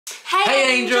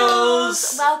Hey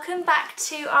angels! Welcome back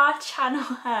to our channel,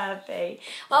 Herbie.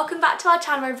 Welcome back to our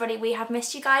channel, everybody. We have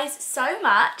missed you guys so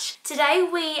much. Today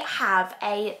we have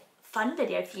a fun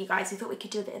video for you guys. We thought we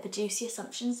could do a bit of a juicy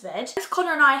assumptions vid.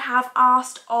 Connor and I have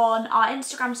asked on our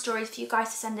Instagram stories for you guys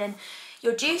to send in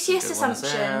your juiciest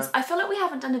assumptions. I feel like we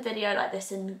haven't done a video like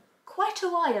this in quite a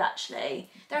while, actually.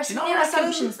 There are some new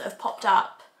assumptions that have popped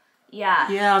up.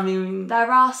 Yeah. Yeah, I mean... there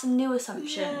are some new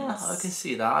assumptions. Yeah, I can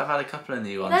see that. I've had a couple of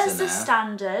new ones There's in there. the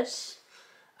standard.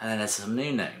 And then there's some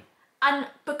new. And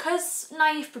because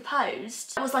Naive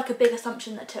proposed, that was like a big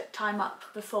assumption that took time up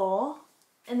before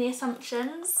in the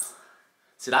assumptions.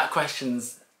 So that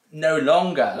question's no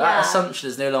longer, that assumption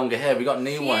is no longer here. We've got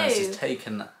new ones just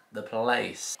taken the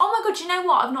place. Oh my god, you know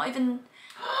what? I've not even...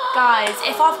 Guys,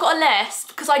 if I've got a lisp,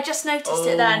 because I just noticed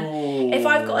it then, if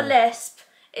I've got a lisp,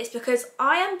 it's because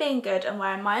I am being good and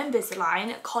wearing my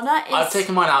Invisalign. Connor is... I've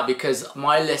taken mine out because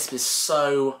my lisp is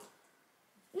so...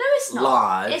 No, it's not.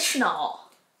 Large. It's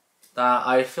not. That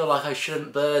I feel like I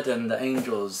shouldn't burden the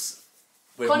angels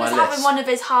with Connor's my lisp. having one of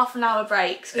his half-an-hour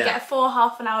breaks. We get 4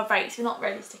 half-an-hour breaks. We're not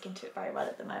really sticking to it very well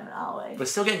at the moment, are we? We're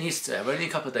still getting used to it. We're only a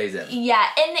couple of days in. Yeah,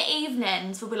 in the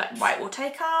evenings, we'll be like, right, we'll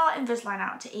take our Invisalign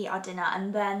out to eat our dinner,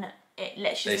 and then it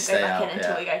literally doesn't go back in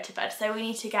until we go to bed. So we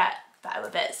need to get better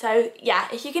with it. So yeah,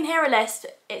 if you can hear a lisp,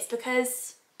 it's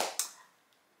because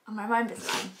I'm wearing my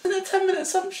Invisalign. Isn't it a 10-minute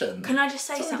assumption? Can I just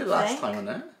say something? Last time,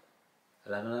 wasn't it?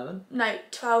 11:11? No,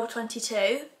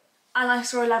 12:22. And I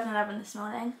saw 11:11 this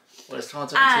morning. What does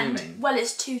 12:22 mean? Well,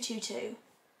 it's 222.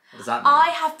 What does that mean? I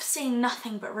have seen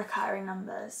nothing but recurring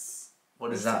numbers.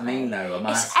 What does that mean though?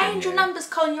 It's angel numbers,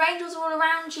 Colin. Your angels are all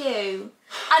around you.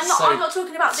 I'm not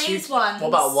talking about these ones. What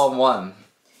about 11?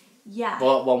 Yeah.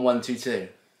 What 1122?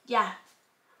 Yeah.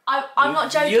 I'm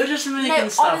not joking. You're just making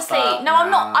stuff honestly, up no,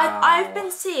 I'm not. now. I've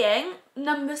been seeing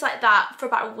numbers like that for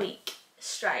about a week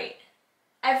straight.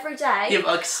 Every day. Yeah, but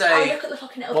like say, I look at the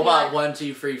clock and it'll what be about like, 1,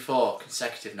 2, 3, 4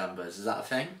 consecutive numbers? Is that a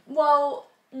thing? Well,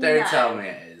 Don't tell me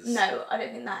it is. No, I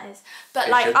don't think that is. But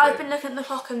like, I've been looking at the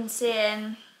clock and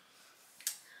seeing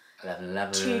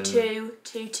 11:11,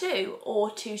 2222 or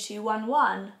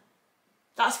 2211.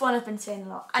 That's one I've been seeing a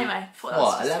lot. Anyway,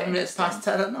 what? 11 minutes past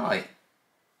 10 at night.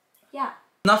 Yeah.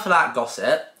 Enough of that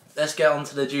gossip. Let's get on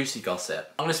to the juicy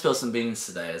gossip. I'm gonna spill some beans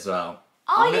today as well.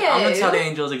 I'm gonna tell the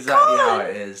angels exactly how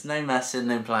it is. No messing,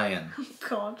 no playing. Oh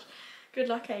God. Good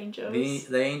luck, angels.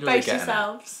 The angels Brace are getting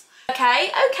yourselves.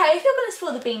 Okay, if you're gonna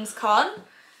spill the beans, Con,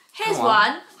 here's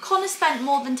one. Connor spent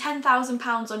more than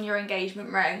 £10,000 on your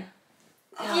engagement ring.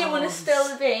 You want to spill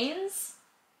the beans?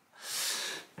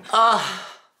 What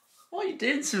are you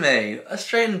doing to me? A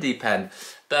straight in the deep end.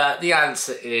 But the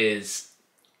answer is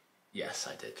yes,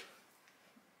 I did.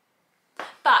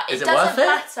 But it doesn't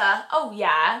matter. Oh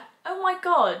yeah. Oh my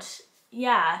God.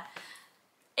 Yeah.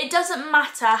 It doesn't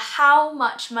matter how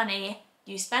much money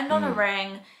you spend on a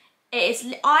ring. It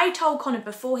is. I told Connor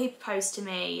before he proposed to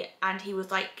me, and he was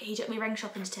like, he took me ring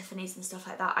shopping to Tiffany's and stuff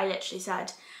like that. I literally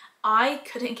said, I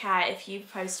couldn't care if you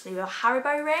proposed to me with a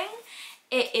Haribo ring.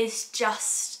 It is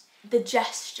just the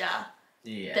gesture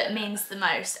that means the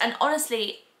most. And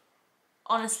honestly,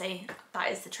 that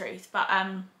is the truth. But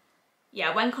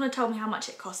yeah, when Connor told me how much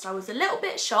it cost, I was a little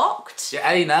bit shocked.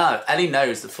 Yeah, Ellie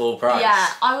knows the full price. Yeah,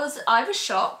 I was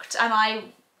shocked, and I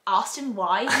asked him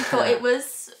why. He thought it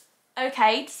was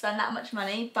okay to spend that much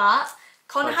money, but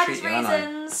Connor had his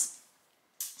reasons.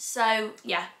 So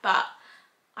yeah, but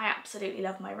I absolutely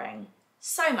love my ring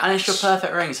so much. And it's your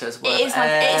perfect ring, so it's worth it's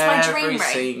my dream ring.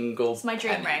 Single it's my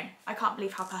dream ring. I can't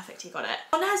believe how perfect he got it.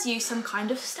 Connor has used some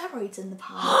kind of steroids in the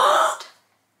past.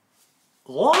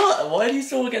 What? Why are you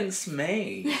so against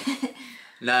me?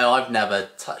 No, I've never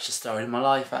touched a steroid in my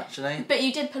life, actually. But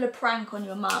you did pull a prank on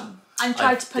your mum and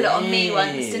tried to pull it on me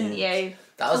once, didn't you?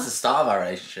 That was the start of our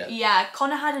relationship. Yeah,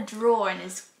 Connor had a drawer in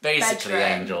his Basically,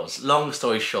 bedroom. angels, long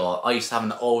story short, I used to have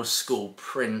an old school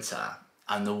printer,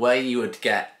 and the way you would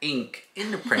get ink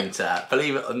in the printer,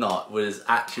 believe it or not, was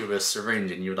actually with a syringe,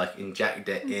 and you would like inject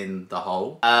it in the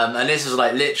hole. And this was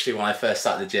like literally when I first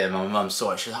started the gym, and my mum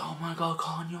saw it, she was like, oh my God,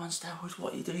 Con, you're on steroids,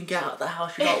 what are you doing? Get out of the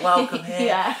house, you're not welcome here.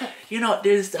 Yeah. You're not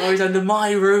doing steroids under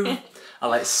my roof. I'm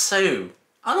like, Sue,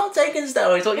 I'm not taking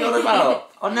steroids, what are you on about?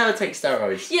 I'll never take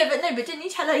steroids. Yeah, but didn't you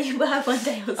tell her you were one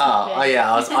day or something? Oh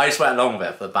yeah, I just went along with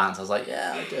it for the bands. I was like,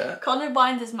 yeah, I'll do it. Connor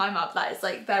winds his mum up, that is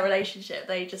like their relationship,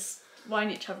 they just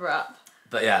wind each other up.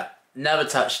 But yeah, never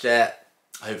touched it,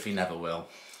 hopefully never will.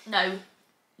 No,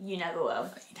 you never will.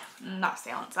 That's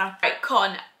the answer. Right,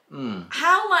 Con,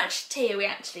 how much tea are we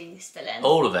actually spilling?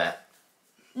 All of it.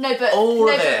 No, but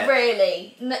but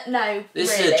really, no.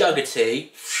 This is a jug of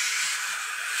tea.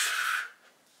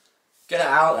 Get it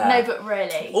out there. No, but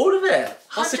really. All of it.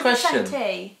 What's the 100% question?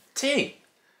 tea. Tea.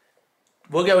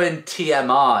 We'll go in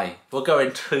TMI. We'll go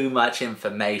in too much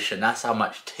information. That's how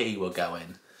much tea we'll go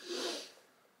in.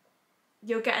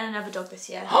 You're getting another dog this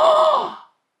year. Who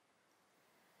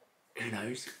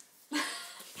knows?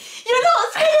 You're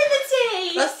not spilling the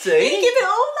tea. That's tea. You give it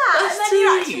all that, That's and then tea.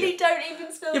 you actually don't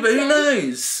even spill Yeah, the but tea. who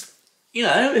knows? You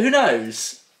know, who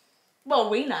knows? Well,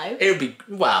 we know. It would be,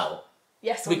 well,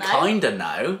 Yes or we no. kinda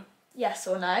know. Yes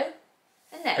or no.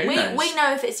 Isn't it? Who knows? We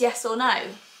know if it's yes or no.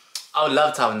 I would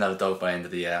love to have another dog by the end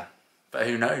of the year. But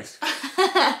who knows?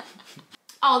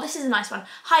 Oh, this is a nice one.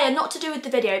 Hiya, not to do with the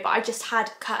video, but I just had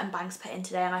curtain bangs put in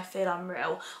today and I feel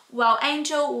unreal. Well,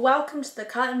 Angel, welcome to the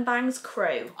curtain bangs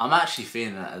crew. I'm actually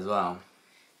feeling that as well.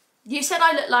 You said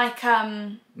I look like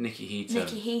Nikki Heaton.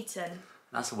 Nikki Heaton.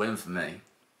 That's a win for me.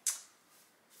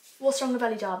 What's wrong with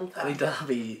Ellie Darby? Ellie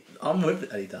Darby. I'm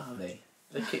with Ellie Darby.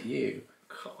 Look at you.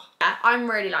 God. Yeah, I'm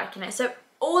really liking it. So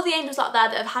all the angels out there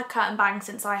that have had curtain bangs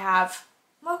since I have,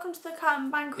 welcome to the curtain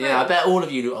bang crew. Yeah, I bet all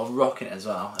of you are rocking it as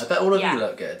well. I bet all of Yeah. you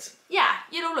look good. Yeah,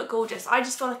 you'd all look gorgeous. I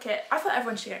just feel like it. I thought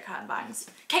everyone should get curtain bangs.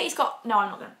 Katie's got. No, I'm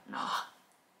not gonna. No.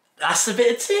 That's a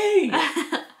bit of tea.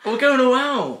 We're going all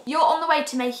out. You're on the way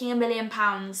to making £1 million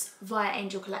via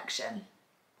Angel Collection.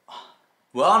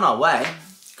 We're on our way.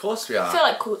 Of course we I are. feel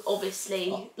like, cool,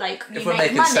 obviously, like you If we're make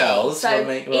making money. sales, so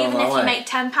we're on even our if way. you make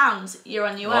 £10, you're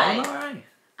on your We're way. on our way.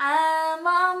 I'm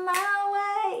on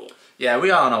my way. Yeah, we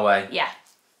are on our way. Yeah.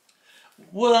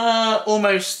 We're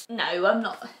almost... No, I'm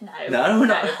not. No. No, we're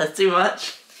not. That's too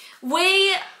much.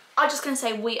 We are just going to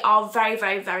say we are very,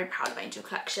 very, very proud of Angel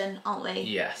Collection, aren't we?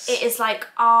 Yes. It is like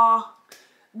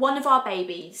one of our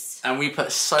babies. And we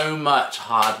put so much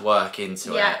hard work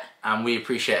into Yeah. it. And we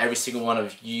appreciate every single one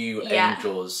of you Yeah.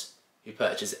 angels who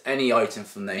purchase any item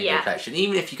from the Angel Yeah. Collection.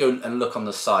 Even if you go and look on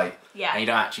the site Yeah. and you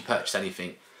don't actually purchase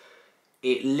anything,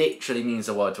 it literally means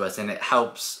the world to us, and it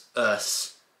helps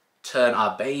us turn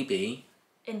our baby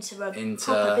Into a into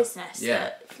proper business. yeah.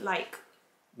 That, like,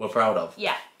 we're proud of.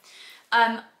 yeah.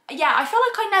 Yeah, I feel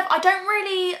like I don't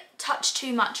really touch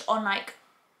too much on like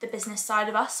the business side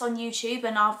of us on YouTube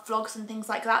and our vlogs and things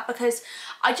like that, because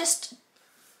I just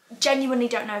genuinely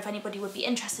don't know if anybody would be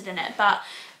interested in it. But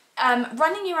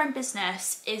running your own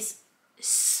business is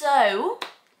so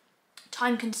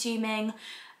time consuming,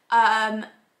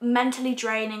 mentally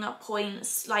draining at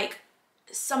points. Like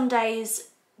some days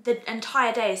the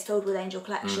entire day is filled with Angel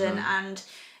Collection and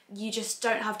you just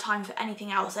don't have time for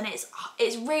anything else, and it's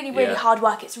really, really Yeah. hard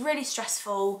work. It's really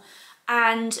stressful,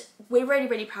 and we're really,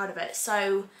 really proud of it.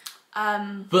 So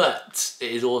But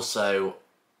it is also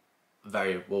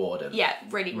very rewarding. yeah,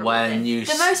 really rewarding. When you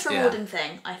the most yeah. rewarding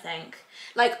thing, I think.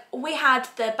 Like, we had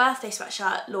the birthday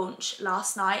sweatshirt launch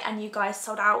last night and you guys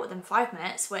sold out within 5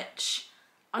 minutes, which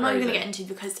I'm not even going to Crazy. get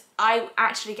into because I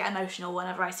actually get emotional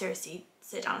whenever I seriously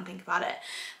sit down and think about it.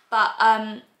 But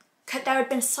there had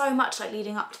been so much like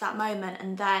leading up to that moment,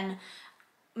 and then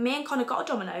me and Connor got a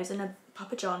Domino's and a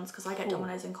Papa John's, because I get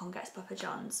Domino's and Con gets Papa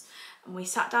John's, and we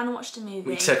sat down and watched a movie.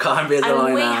 We took our line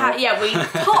And we out. we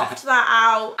popped that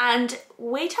out, and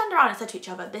we turned around and said to each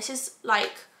other, this is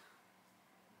like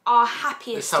our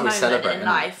happiest That's how we moment celebrate in innit?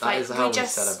 life. That Like, is how we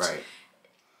just celebrate.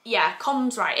 Yeah,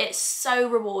 Com's right. It's so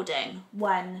rewarding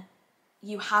when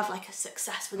you have like a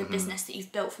success with a business that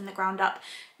you've built from the ground up.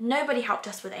 Nobody helped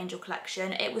us with Angel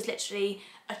Collection. It was literally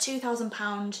a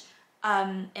 £2,000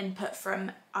 input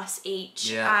from us each,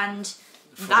 Yeah. and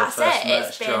For the that's first it.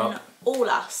 It's merch been drop. all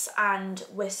us, and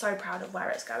we're so proud of where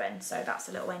it's going. So that's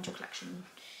a little Angel Collection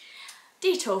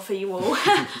detour for you all.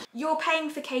 You're paying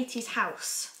for Katie's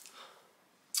house.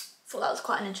 Thought that was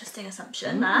quite an interesting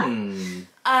assumption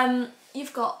there.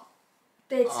 You've got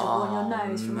beard still on your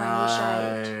nose from when you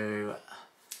shaved. No.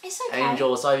 It's okay.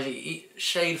 Angels, I've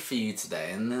shaved for you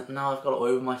today, and now I've got it all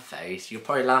over my face. You'll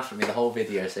probably laugh at me the whole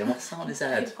video saying, what's that on his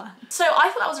head? So I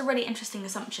thought that was a really interesting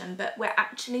assumption, but we're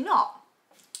actually not.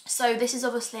 So this is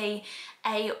obviously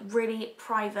a really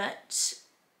private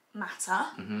matter.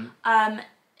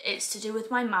 It's to do with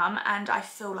my mum, and I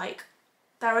feel like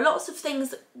there are lots of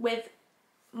things with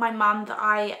my mum that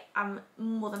I am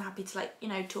more than happy to, like, you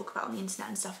know, talk about on the internet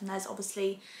and stuff, and there's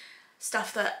obviously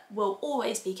stuff that will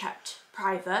always be kept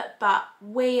private, but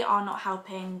we are not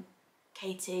helping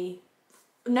Katie.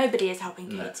 Nobody is helping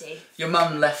Katie. Your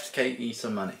mum left Katie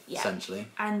some money, essentially.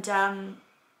 And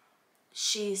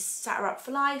she's set her up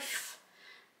for life,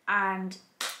 and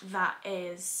that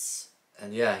is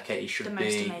And yeah, Katie should the be...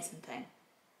 most amazing thing.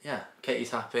 Yeah,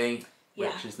 Katie's happy, Yeah.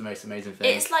 which is the most amazing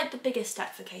thing. It's like the biggest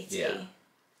step for Katie Yeah.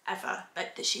 ever,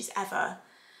 like, that she's ever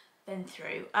been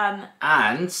through.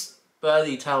 And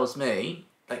Birdie tells me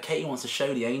that Katie wants to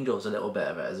show the angels a little bit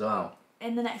of it as well.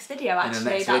 in the next video, actually. In the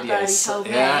next that video. birdie told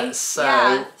me. Yeah,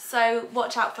 so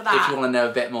watch out for that. If you want to know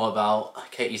a bit more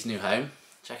about Katie's new home,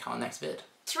 check out our next vid.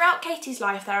 Throughout Katie's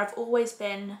life, there have always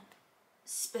been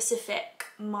specific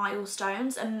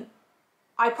milestones, and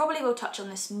I probably will touch on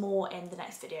this more in the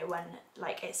next video when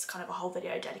like it's kind of a whole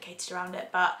video dedicated around it,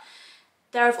 but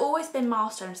there have always been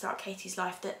milestones throughout Katie's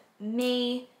life that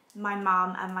me, my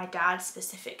mum and my dad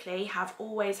specifically have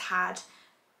always had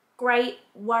great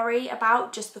worry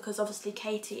about, just because obviously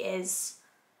Katie is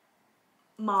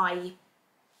my,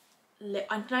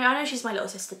 I know she's my little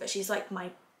sister, but she's like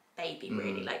my baby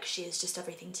really, like she is just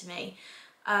everything to me.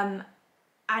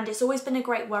 And it's always been a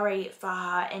great worry for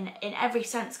her in every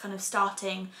sense, kind of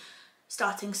starting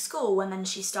school, and then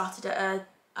she started at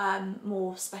a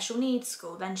more special needs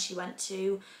school, then she went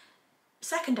to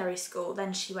secondary school,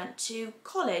 then she went to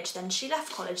college, then she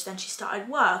left college, then she started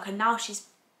work, and now she's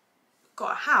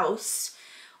got a house.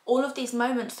 All of these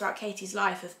moments throughout Katie's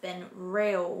life have been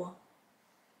real,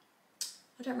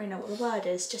 I don't really know what the word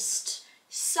is, just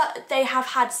they have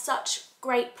had such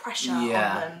great pressure on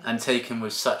them. And taken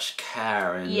with such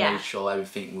care and made sure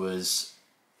everything was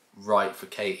right for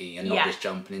Katie and not just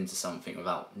jumping into something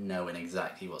without knowing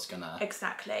exactly what's gonna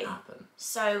happen.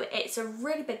 So it's a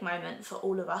really big moment for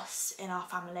all of us in our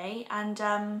family, and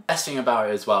best thing about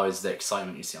it as well is the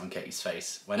excitement you see on Katie's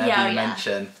face. Whenever you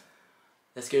mention,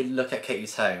 let's go look at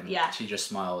Katie's home, she just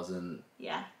smiles, and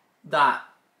that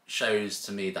shows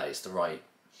to me that it's the right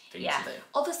thing to do.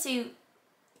 Obviously,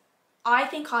 I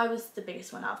think I was the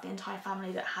biggest one out of the entire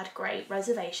family that had great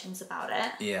reservations about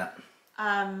it. Yeah.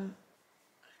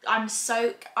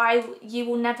 You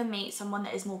will never meet someone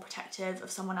that is more protective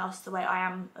of someone else the way I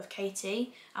am of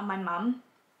Katie and my mum.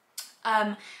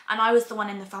 And I was the one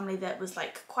in the family that was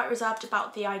like quite reserved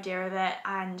about the idea of it,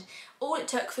 and all it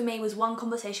took for me was one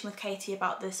conversation with Katie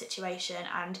about the situation,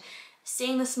 and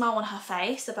seeing the smile on her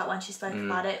face about when she spoke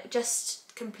about it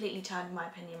just completely turned my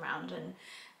opinion around and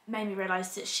made me realise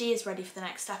that she is ready for the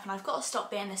next step, and I've got to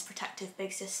stop being this protective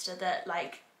big sister that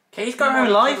like... Katie's got her own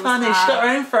life, Annie. She's got her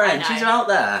own friends. She's out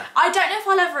there. I don't know if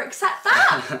I'll ever accept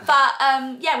that,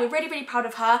 but yeah, we're really, really proud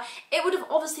of her. It would have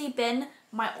obviously been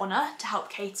my honour to help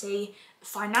Katie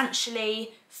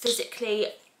financially, physically,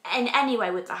 in any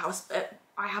way with the house, but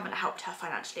I haven't helped her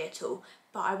financially at all.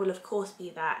 But I will of course be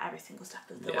there every single step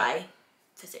of the way,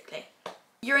 physically.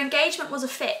 Your engagement was a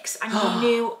fix, and you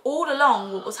knew all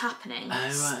along what was happening.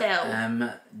 Spill.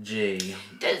 OMG.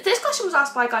 This question was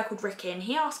asked by a guy called Ricky, and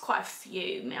he asked quite a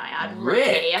few, may I add. Rick?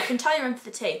 Ricky, I can tell you're in for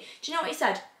the tea. Do you know what he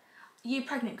said? Are you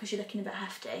pregnant because you're looking a bit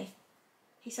hefty?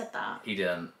 He said that. He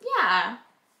didn't. Yeah.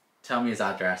 Tell me his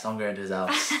address, I'm going to his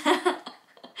house.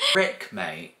 Rick,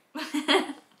 mate.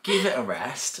 Give it a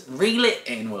rest. Reel it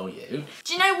in, will you?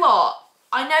 Do you know what?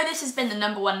 I know this has been the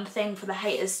 #1 thing for the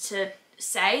haters to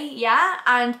say,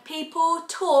 and people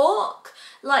talk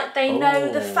like they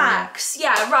know the facts.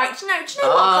 Yeah, right. Do you know what,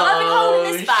 Con? I've been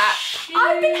holding this back.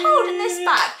 I've been holding this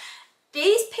back.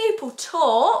 These people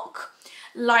talk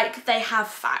like they have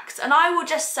facts, and I will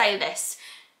just say this.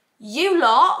 You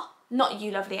lot, not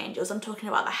you lovely angels, I'm talking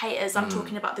about the haters, I'm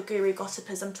talking about the guru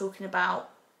gossipers, I'm talking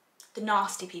about the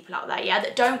nasty people out there,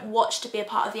 that don't watch to be a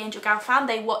part of the Angel Gal fam,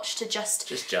 they watch to just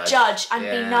judge and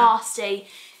be nasty.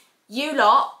 You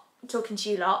lot, I'm talking to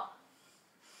you lot,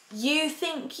 you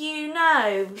think you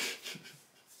know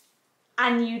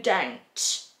and you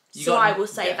don't. I will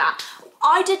say that.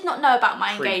 I did not know about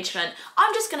my engagement.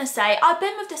 I'm just going to say, I've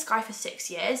been with this guy for 6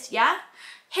 years,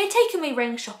 He'd taken me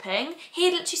ring shopping. He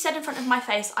had literally said in front of my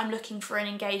face, I'm looking for an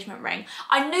engagement ring.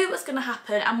 I knew it was going to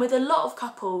happen, and with a lot of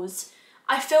couples,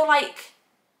 I feel like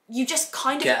you just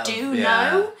kind of do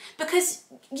know, because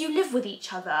you live with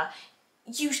each other.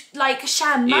 You like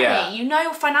share money, you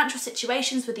know financial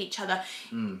situations with each other.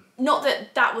 Not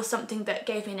that that was something that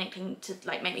gave me an inkling to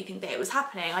like make me think that it was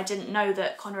happening. I didn't know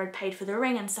that Connor had paid for the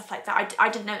ring and stuff like that. I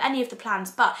didn't know any of the plans,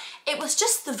 but it was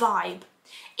just the vibe.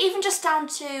 Even just down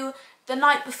to the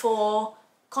night before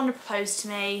Connor proposed to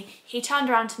me, he turned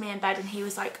around to me in bed and he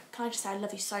was like, can I just say I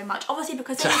love you so much? Obviously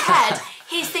because in his head,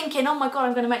 he's thinking, oh my God,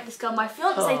 I'm going to make this girl my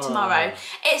fiance tomorrow.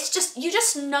 It's just, you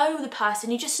just know the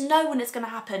person, you just know when it's going to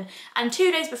happen. And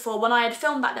 2 days before, when I had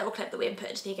filmed that little clip that we input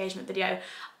into the engagement video,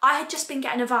 I had just been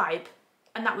getting a vibe.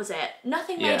 And that was it.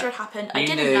 Nothing major had happened. I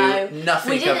didn't know.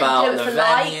 Nothing we didn't about do it the for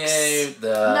venue, likes.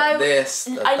 this,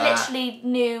 the I that. literally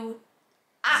knew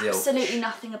absolutely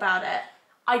nothing about it.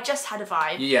 I just had a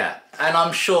vibe. Yeah, and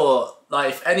I'm sure, like,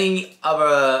 if any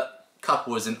other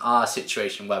couple was in our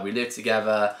situation where we live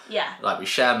together, like we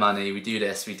share money, we do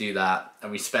this, we do that,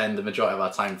 and we spend the majority of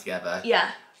our time together,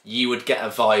 you would get a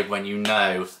vibe when you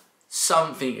know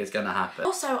something is going to happen.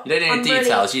 Also, you don't know the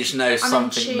details, you just know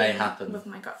something may happen. With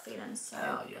my gut feelings, so.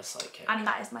 Oh, you're psychic. And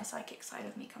that is my psychic side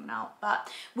of me coming out. But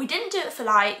we didn't do it for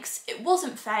likes. It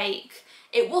wasn't fake.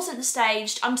 It wasn't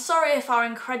staged. I'm sorry if our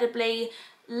incredibly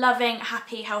loving,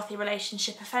 happy, healthy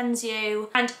relationship offends you.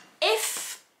 And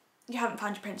if you haven't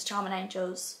found your Prince Charming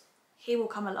angels, he will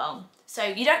come along. So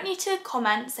you don't need to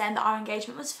comment saying that our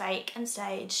engagement was fake and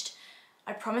staged.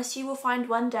 I promise you will find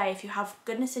one day, if you have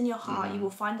goodness in your heart, you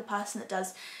will find the person that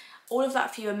does all of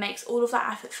that for you and makes all of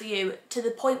that effort for you, to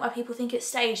the point where people think it's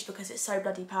staged because it's so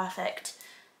bloody perfect.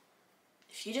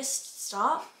 If you just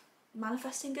start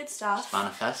manifesting good stuff,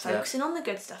 focusing on the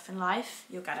good stuff in life,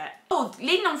 you'll get it. Oh,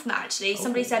 leading on from that actually,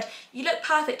 somebody said, you look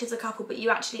perfect as a couple, but you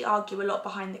actually argue a lot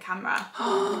behind the camera.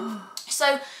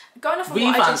 So, going off of what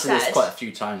I just said... We've answered this quite a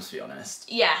few times, to be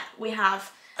honest. Yeah, we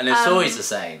have. And it's always the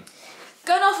same.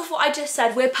 Going off of what I just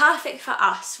said, we're perfect for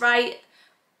us, right?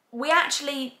 We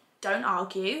actually don't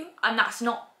argue, and that's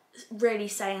not really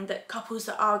saying that couples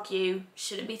that argue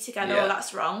shouldn't be together or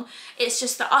that's wrong. It's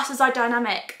just that us as our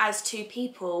dynamic as two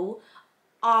people,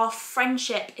 our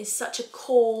friendship is such a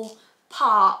core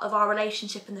part of our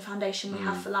relationship and the foundation we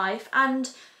have for life, and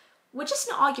we're just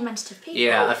not argumentative people.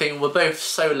 Yeah, I think we're both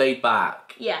so laid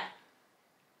back. Yeah.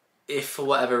 If for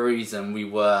whatever reason we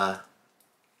were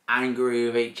angry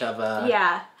with each other,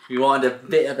 we wanted a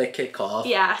bit of a kick-off,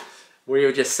 we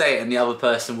would just say it and the other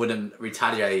person wouldn't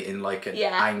retaliate in like an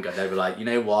anger. They'd be like, you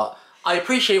know what, I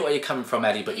appreciate where you're coming from,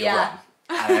 Eddie, but you're wrong.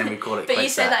 And then we call it But you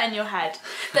say that in your head.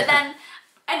 But then,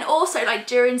 and also like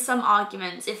during some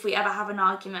arguments, if we ever have an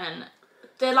argument,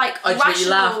 the like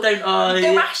rational,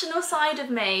 the rational side of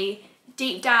me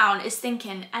deep down is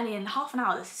thinking, Ellie, in half an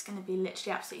hour this is going to be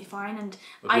literally absolutely fine, and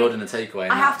I ordering a takeaway.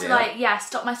 I have to like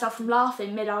stop myself from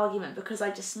laughing mid-argument, because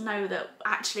I just know that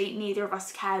actually neither of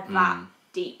us cared that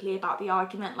deeply about the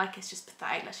argument. Like, it's just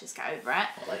pathetic, let's just get over it.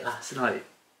 What, like last night?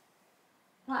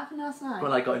 What happened last night?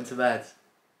 When I got into bed.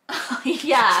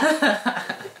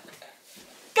 Yeah.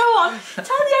 Go on, tell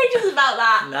the angels about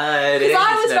that. No, because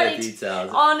I was ready.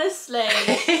 Details. Honestly,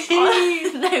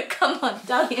 no, come on,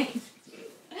 tell the angels.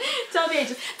 Tell the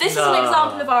angels. This is an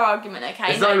example of our argument,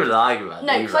 okay? It's not even an argument.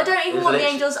 No, because I don't even want the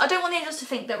angels. I don't want the angels to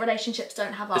think that relationships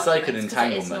don't have arguments. It's like an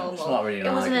entanglement. It's not really an argument.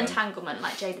 It was an entanglement,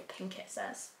 like Jada Pinkett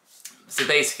says. So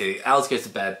basically, Alice goes to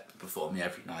bed before me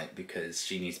every night because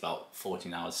she needs about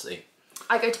 14 hours sleep.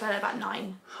 I go to bed at about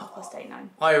 9, 8:30, 9.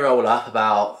 I roll up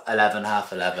about 11,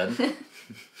 half 11,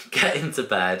 get into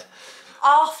bed.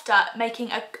 After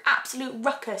making an absolute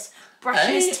ruckus,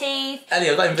 brushing his teeth,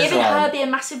 Ellie, I got giving Herbie a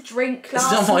massive drink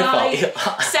last night. It's not my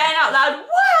fault. Saying out loud,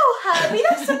 wow, Herbie,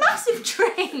 that's a massive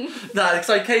drink. No, because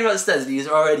I came upstairs and he was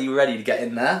already ready to get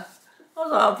in there. I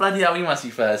was like, oh, bloody hell, he must be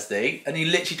thirsty. And he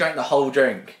literally drank the whole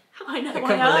drink. I know, I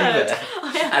couldn't believe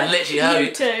it. And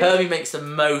literally Herbie makes the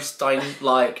most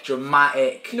like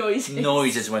dramatic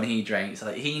noises when he drinks.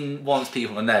 Like, he wants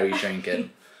people to know he's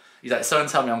drinking. He's like, someone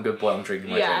tell me I'm a good boy, I'm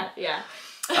drinking my drink.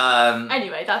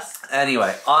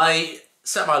 Anyway, I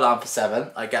set my alarm for 7.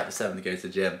 I get up for 7 to go to the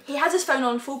gym. He has his phone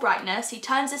on full brightness. He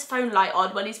turns his phone light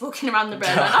on when he's walking around the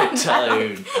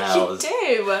room. You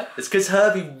do. It's because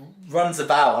Herbie runs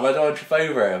about and I don't want to trip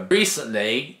over him.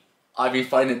 Recently, I've been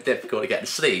finding it difficult to get to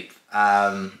sleep.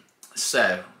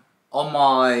 So, on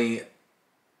my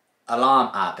alarm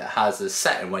app, it has a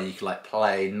setting where you can like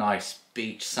play nice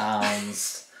beach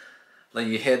sounds. Then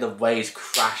you hear the waves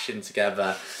crashing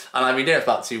together. And I've been doing it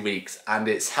for about 2 weeks and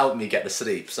it's helped me get to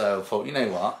sleep. So I thought, you know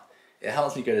what? It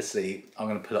helps me go to sleep. I'm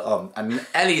going to put it on. And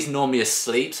Ellie's normally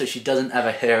asleep, so she doesn't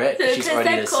ever hear it because she's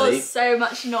already asleep. Because they cause so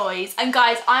much noise. And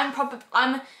guys, I'm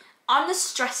the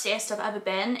stressiest I've ever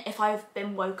been if I've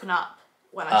been woken up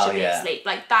when I should be asleep.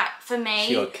 Like that, for me,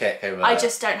 she'll kick over I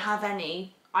just don't have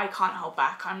any... I can't hold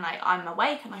back. I'm like, I'm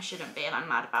awake and I shouldn't be, and I'm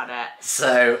mad about it.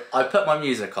 So I put my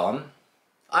music on.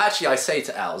 Actually, I say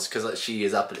to Els, because she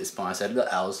is up at this point, I said, look,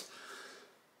 Els,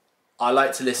 I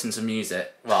like to listen to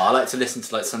music. Well, I like to listen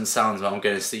to like some sounds when I'm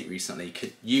going to sleep recently.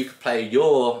 You could play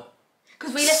your...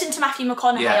 Because we listen to Matthew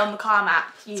McConaughey on the Calm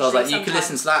app. So I was like, you can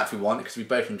listen to that if you want, because we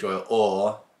both enjoy it,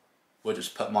 or we'll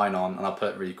just put mine on and I'll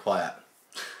put it really quiet.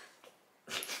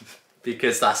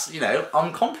 Because that's, you know,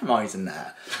 I'm compromising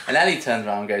there. And Ellie turns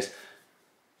around and goes,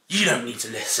 you don't need to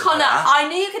listen Connor, to that. I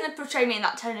knew you were going to portray me in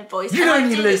that tone of voice. You don't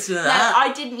need to listen to that. No,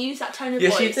 I didn't use that tone of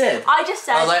voice. Yes, you did. I just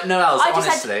said... I was like, no, Els,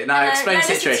 honestly. Now, explain the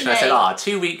situation. I said,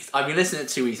 2 weeks, I've been listening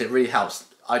to 2 weeks, it really helps.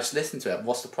 I just listened to it.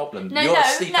 What's the problem? You're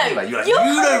asleep anyway. You're like, you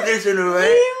don't listen to it.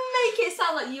 You make it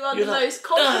sound like you are the most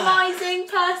compromising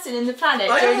person in the planet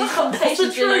during these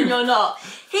conversations, and you're not.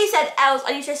 He said, Els,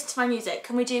 I need to listen to my music.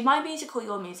 Can we do my music or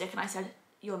your music? And I said,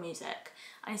 your music.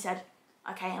 And he said,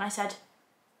 okay. And I said,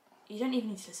 you don't even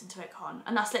need to listen to it, Con.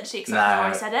 And that's literally exactly how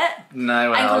I said it.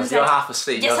 No, And you're half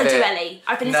asleep. Yes, I do, Ellie.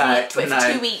 I've been listening to it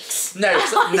for 2 weeks. No, no.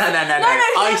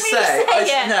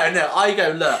 I go,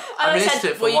 look, I've been listening to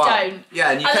it for a while. Don't.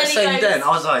 Yeah, and you kept saying you don't. I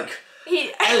was like,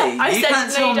 Ellie, you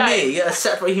can't tell me, a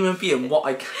separate human being, what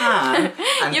I can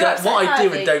and what I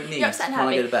do and don't need when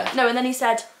I go to bed. No, and then I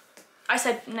said,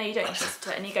 no, you don't need to listen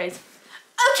to it. And he goes,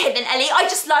 okay then, Ellie, I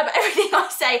just lie about everything I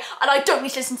say, and I don't need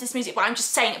to listen to this music, but I'm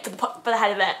just saying it for the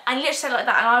hell of it. And he literally said it like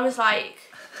that, and I was like,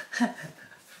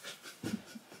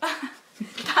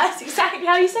 that's exactly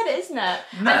how you said it, isn't it?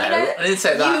 No, I didn't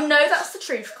say that. You know that's the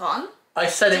truth, Con. I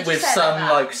said it with some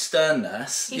like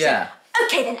sternness. Yeah. Said,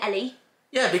 okay then, Ellie.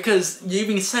 Yeah, because you've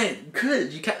been saying,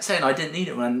 you kept saying I didn't need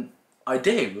it when I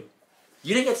do.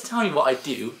 You didn't get to tell me what I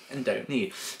do and don't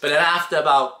need. But then after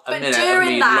about a minute of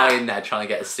me lying there trying to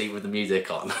get a seat with the music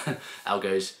on, Elle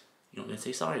goes, you're not going to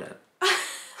say sorry then?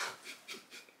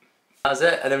 That's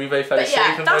it, and then we both fell asleep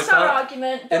and that's woke our up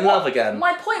argument. in love again.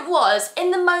 My point was,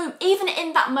 even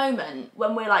in that moment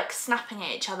when we're like snapping at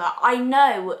each other, I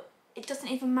know it doesn't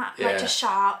even matter. Like, just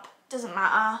shut up. Doesn't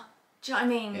matter. Do you know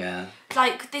what I mean? Yeah.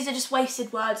 Like, these are just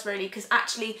wasted words, really, because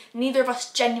actually neither of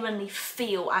us genuinely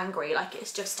feel angry. Like,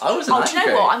 it's just, I wasn't angry. Do you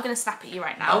know what? I'm going to snap at you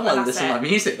right now. I want to listen to my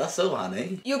music, that's all,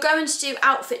 honey. You're going to do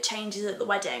outfit changes at the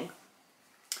wedding.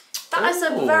 That is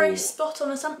a very spot-on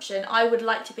assumption. I would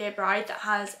like to be a bride that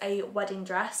has a wedding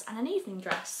dress and an evening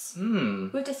dress.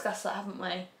 We've discussed that, haven't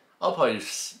we? I'll probably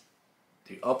just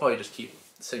keep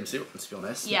the same suit on, to be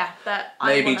honest. Yeah, but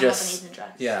maybe I want to have an evening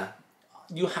dress. Yeah.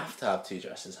 You have to have 2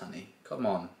 dresses, honey. Come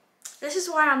on. This is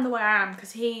why I'm the way I am,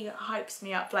 because he hypes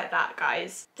me up like that,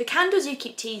 guys. The candles you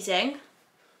keep teasing.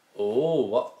 Oh,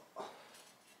 what?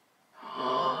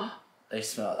 That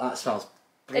smells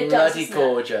bloody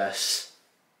gorgeous.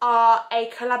 Are a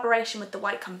collaboration with the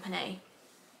White Company.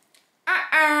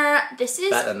 This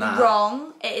is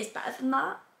wrong. It is better than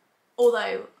that.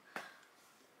 Although,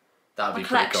 that'd be my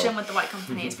collection cool. with the White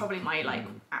Company is probably my like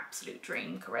absolute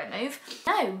dream career move.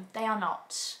 No, they are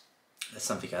not. There's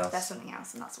something else. There's something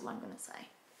else, and that's all I'm going to say.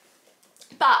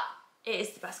 But it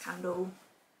is the best candle.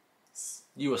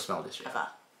 You will smell this year. Ever.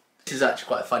 This is actually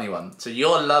quite a funny one. So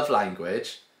your love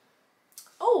language.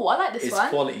 Oh, I like this one. Is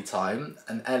quality time,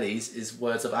 and Ellie's is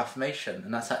words of affirmation,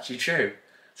 and that's actually true.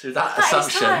 So that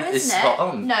assumption is spot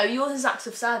on. No, yours is acts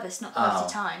of service, not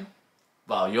quality time.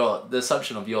 Well, the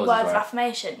assumption of yours words is of right.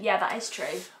 affirmation. Yeah, that is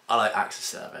true. I like acts of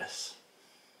service.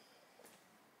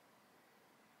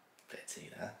 Bit of tea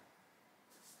there.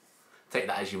 Take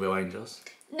that as you will, angels.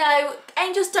 No,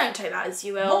 angels don't take that as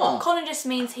you will. What? Connor just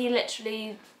means he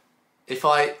literally. If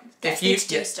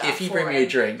you bring me a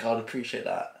drink, I'd appreciate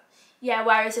that. Yeah,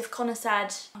 whereas if Connor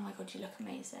said, oh my god, you look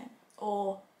amazing,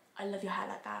 or I love your hair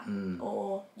like that,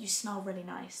 or you smell really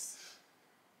nice.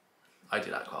 I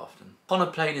do that quite often. Connor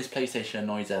playing his PlayStation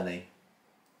annoys Ellie.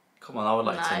 Come on, I would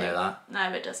like to know that.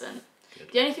 No, it doesn't.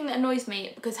 Good. The only thing that annoys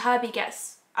me, because Herbie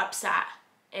gets upset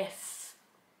if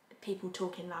people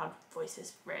talk in loud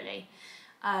voices, really.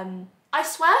 I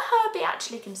swear Herbie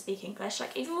actually can speak English.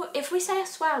 Like, even if we say a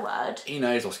swear word, he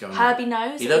knows what's going on. Herbie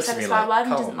knows that we said a swear word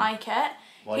and doesn't like it.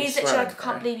 He's literally like, I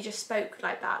can't believe you just spoke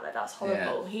like that. Like, that's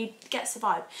horrible. Yeah. He gets the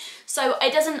vibe. So I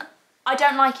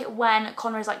don't like it when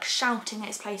Connor is like shouting at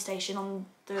his PlayStation on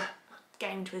the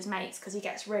game to his mates, because he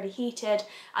gets really heated,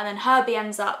 and then Herbie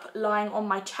ends up lying on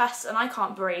my chest and I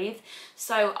can't breathe.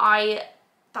 So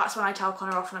that's when I tell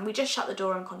Connor off, and we just shut the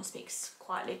door and Connor speaks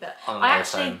quietly. But I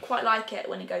actually quite like it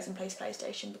when he goes and plays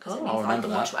PlayStation, because it means I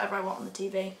can watch whatever I want on the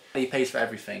TV. He pays for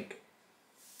everything.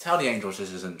 Tell the angels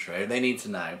this isn't true. They need to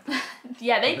know.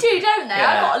 Yeah, they do, don't they? Yeah.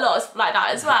 I've got a lot like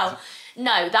that as well.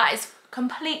 No, that is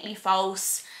completely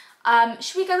false.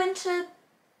 Should we go into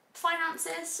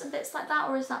finances and bits like that,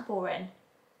 or is that boring?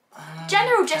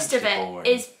 General gist of it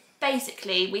is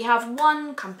basically we have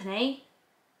one company,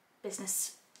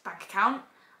 business bank account,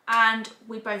 and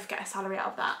we both get a salary out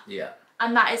of that. Yeah.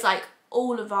 And that is like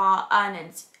all of our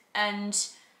earnings.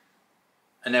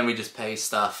 And then we just pay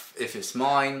stuff. If it's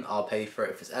mine, I'll pay for it.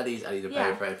 If it's Ellie's, Ellie will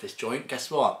pay for it. If it's joint, guess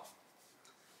what?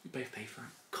 We both pay for it.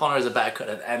 Connor is a better cook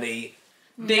than Ellie.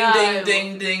 Ding, ding,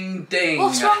 ding, ding, ding.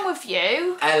 What's wrong with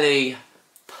you? Ellie,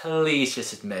 please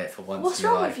just admit it for once. What's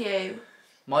wrong with you?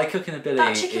 My cooking ability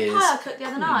that chicken pie I cooked the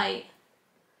other night.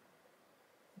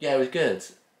 Yeah, it was good.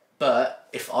 But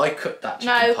if I cooked that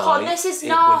chicken pie, Con, this is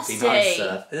nasty. Would be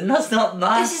nicer. That's not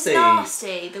nasty. This is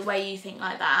nasty, the way you think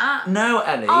like that. No,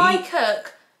 Ellie. I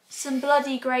cook some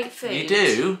bloody great food. You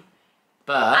do,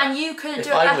 but... And you couldn't do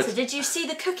it better. Did you see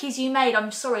the cookies you made?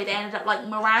 I'm sorry, they ended up like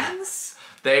meringues.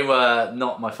 They were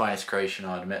not my finest creation,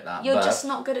 I'll admit that. You're just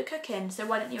not good at cooking, so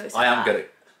why don't you accept I am that? good at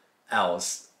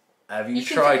Elle's. Have you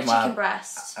can tried cook a my chicken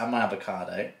breast. And my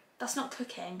avocado? That's not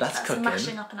cooking. That's cooking.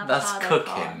 Mashing up an avocado. That's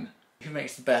cooking. Who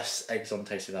makes the best eggs on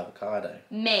toast with avocado?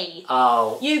 Me.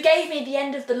 Oh. You gave me the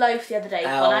end of the loaf the other day, and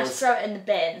I had to throw it in the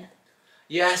bin.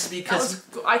 Yes, because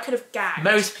I could have gagged.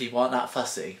 most people aren't that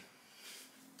fussy.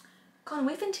 Con,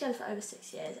 we've been together for over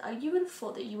 6 years. You would have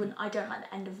thought that you wouldn't. I don't like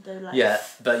the end of the loaf. Yeah,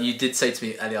 but you did say to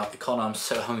me earlier, Connor, I'm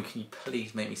so hungry. Can you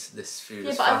please make me this food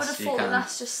as fast as you can? Yeah, but I would have thought that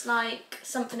that's just like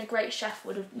something a great chef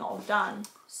would have not have done.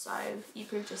 So you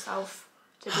proved yourself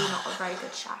to be not a very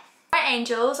good chef. Right,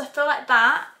 angels. I feel like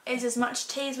that is as much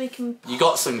tea as we can. You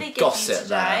got some gossip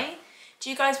there. Do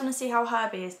you guys want to see how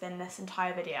Herbie has been this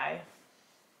entire video?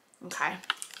 Okay.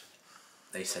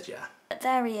 They said yeah. But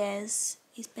there he is.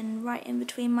 He's been right in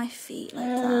between my feet like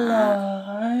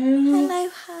that. Hello,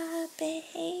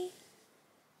 Herbie.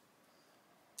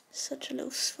 Such a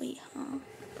little sweetheart.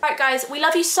 Right, guys, we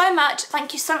love you so much.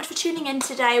 Thank you so much for tuning in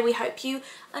today. We hope you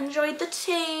enjoyed the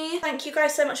tea. Thank you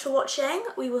guys so much for watching.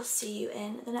 We will see you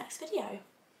in the next video.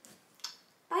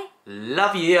 Bye.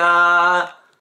 Love ya.